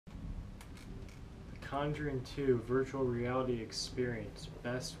Conjuring 2 virtual reality experience,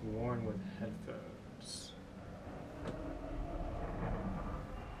 best worn with headphones.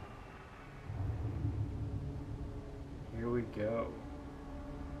 Here we go.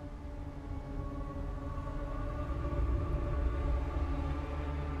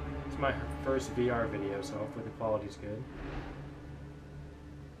 It's my first VR video, so hopefully the quality's good.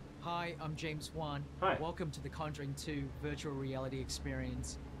 Hi, I'm James Wan. Hi. Welcome to the Conjuring 2 virtual reality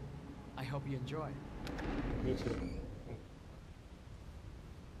experience. I hope you enjoy. Me too. Okay.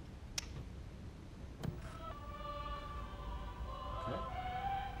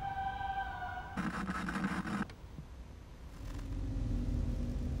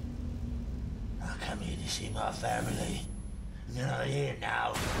 I come here to see my family. They're not here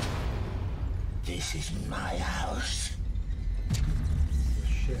now. This is my house.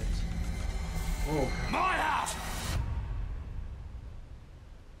 Shit. Oh. My house!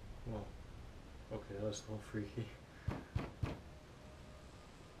 Whoa. Okay, that was a little freaky.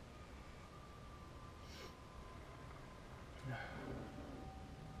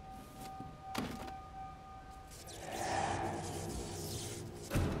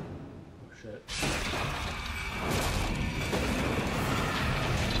 Oh shit.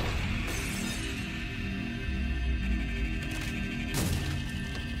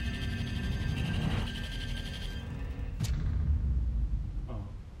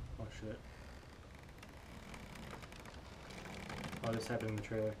 Oh shit. Oh, this happened in the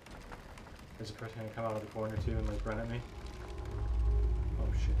trailer. There's a person gonna come out of the corner too and like run at me.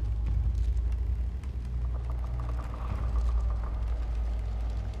 Oh shit.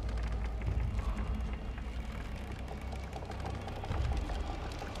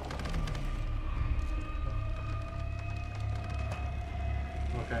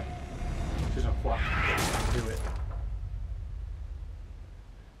 Okay. She's gonna flop. Do it.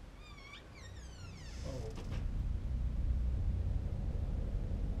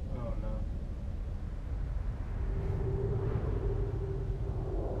 Oh no.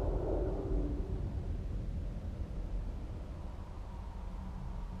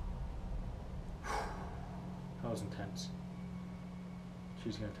 That was intense.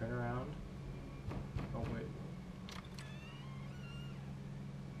 She's gonna turn around. Oh wait.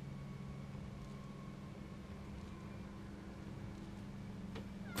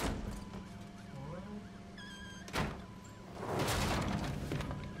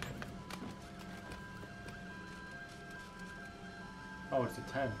 Oh, it's a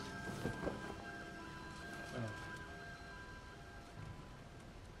tent. Oh.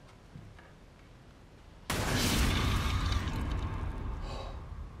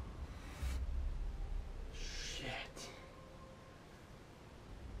 Shit.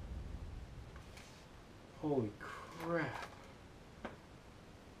 Holy crap.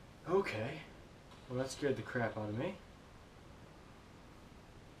 Okay. Well, that scared the crap out of me.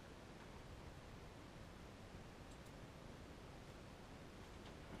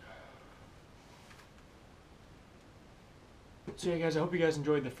 So yeah guys, I hope you guys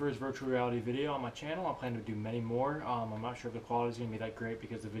enjoyed the first virtual reality video on my channel. I plan to do many more. I'm not sure if the quality is going to be that great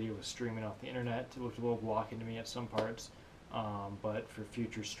because the video was streaming off the internet. It looked a little blocky to me at some parts. But for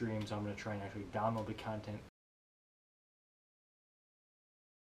future streams, I'm going to try and actually download the content